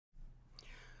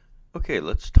Okay,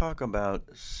 let's talk about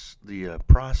the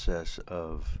process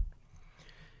of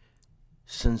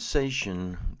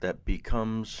sensation that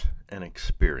becomes an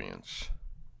experience.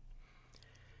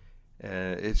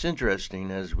 It's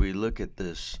interesting as we look at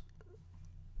this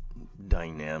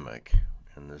dynamic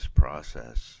and this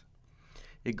process.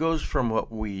 It goes from what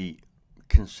we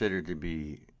consider to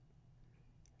be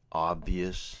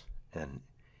obvious and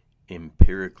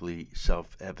empirically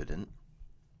self-evident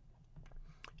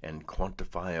and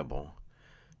quantifiable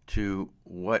to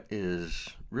what is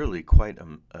really quite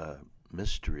a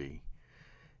mystery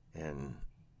and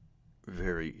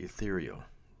very ethereal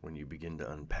when you begin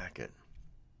to unpack it.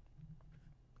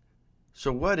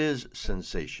 So, what is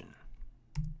sensation?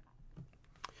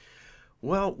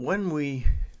 Well, when we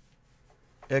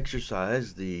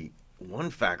exercise the one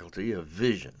faculty of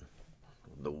vision,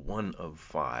 the one of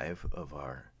five of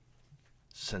our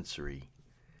sensory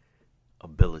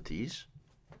abilities,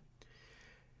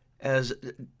 as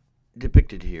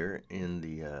depicted here in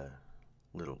the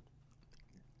little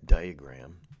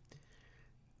diagram,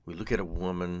 we look at a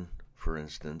woman, for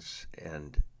instance,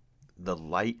 and the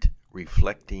light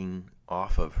reflecting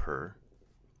off of her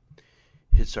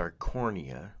hits our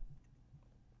cornea,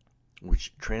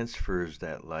 which transfers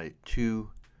and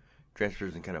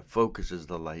kind of focuses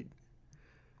the light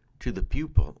to the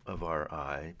pupil of our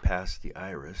eye, past the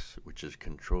iris, which is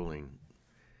controlling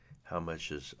how much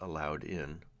is allowed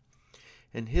in,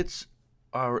 and hits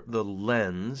the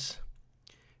lens,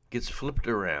 gets flipped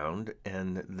around,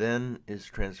 and then is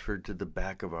transferred to the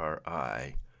back of our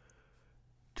eye,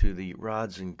 to the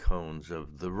rods and cones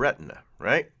of the retina,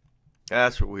 right?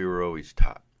 That's what we were always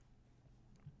taught.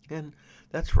 And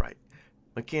that's right.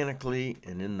 Mechanically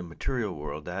and in the material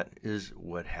world, that is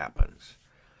what happens.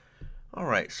 All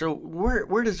right, so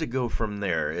where does it go from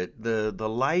there? The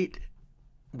light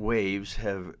waves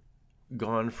have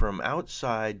gone from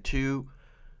outside to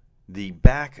the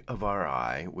back of our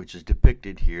eye, which is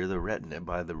depicted here, the retina,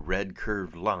 by the red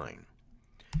curved line.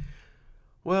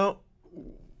 Well,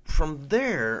 from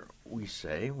there, we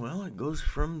say, well, it goes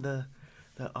from the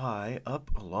eye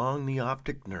up along the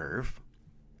optic nerve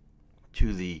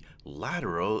to the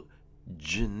lateral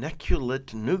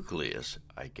geniculate nucleus,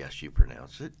 I guess you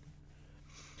pronounce it,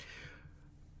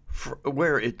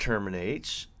 where it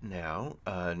terminates. Now,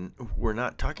 we're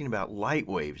not talking about light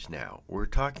waves now. We're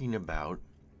talking about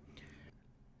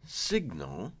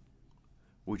signal,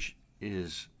 which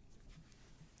is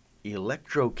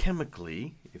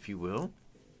electrochemically, if you will,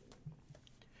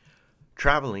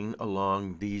 traveling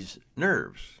along these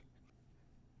nerves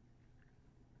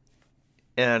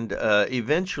and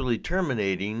eventually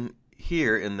terminating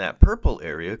here in that purple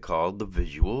area called the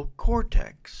visual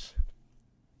cortex.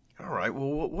 All right,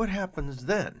 well, what happens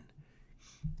then?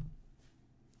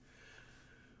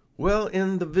 Well,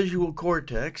 in the visual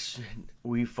cortex,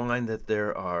 we find that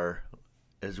there are,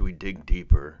 as we dig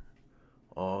deeper,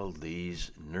 all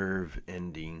these nerve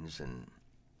endings and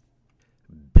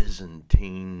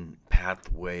Byzantine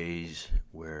pathways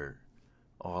where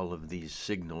all of these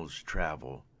signals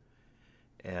travel.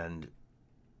 And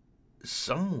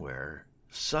somewhere,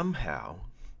 somehow,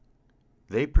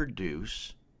 they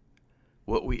produce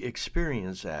what we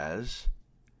experience as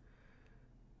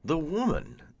the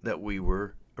woman that we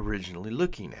were originally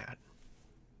looking at.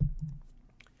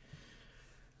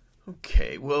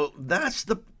 Okay, well, that's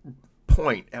the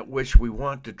point at which we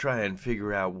want to try and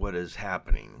figure out what is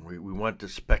happening. We want to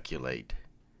speculate.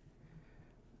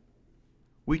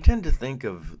 We tend to think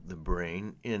of the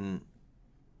brain in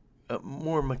a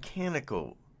more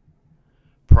mechanical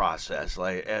process,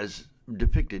 like as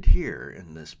depicted here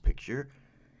in this picture.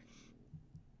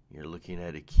 You're looking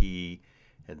at a key,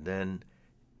 and then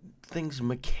things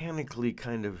mechanically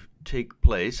kind of take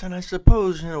place, and I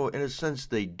suppose, in a sense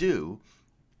they do,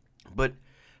 but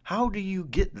how do you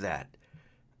get that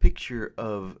picture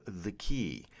of the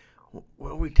key?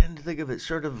 Well, we tend to think of it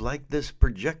sort of like this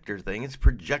projector thing. It's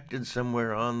projected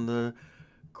somewhere on the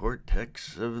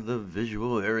cortex of the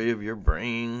visual area of your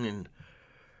brain, and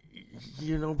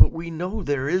but we know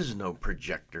there is no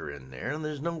projector in there, and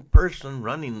there's no person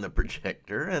running the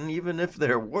projector, and even if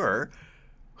there were,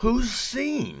 who's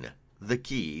seeing the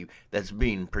key that's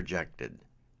being projected?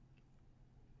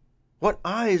 What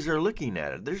eyes are looking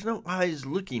at it? There's no eyes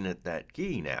looking at that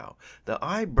key now. The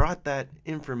eye brought that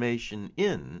information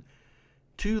in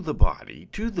to the body,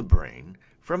 to the brain,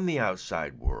 from the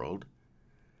outside world.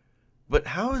 But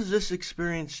how is this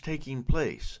experience taking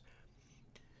place?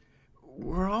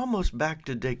 We're almost back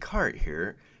to Descartes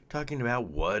here, talking about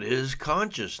what is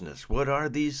consciousness? What are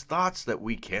these thoughts that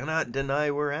we cannot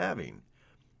deny we're having?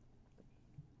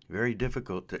 Very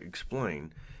difficult to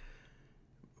explain.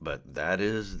 But that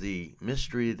is the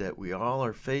mystery that we all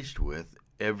are faced with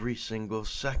every single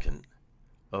second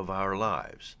of our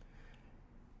lives.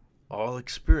 All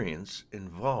experience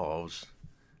involves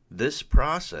this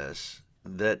process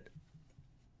that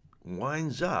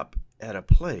winds up at a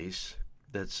place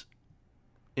that's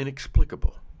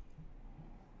inexplicable.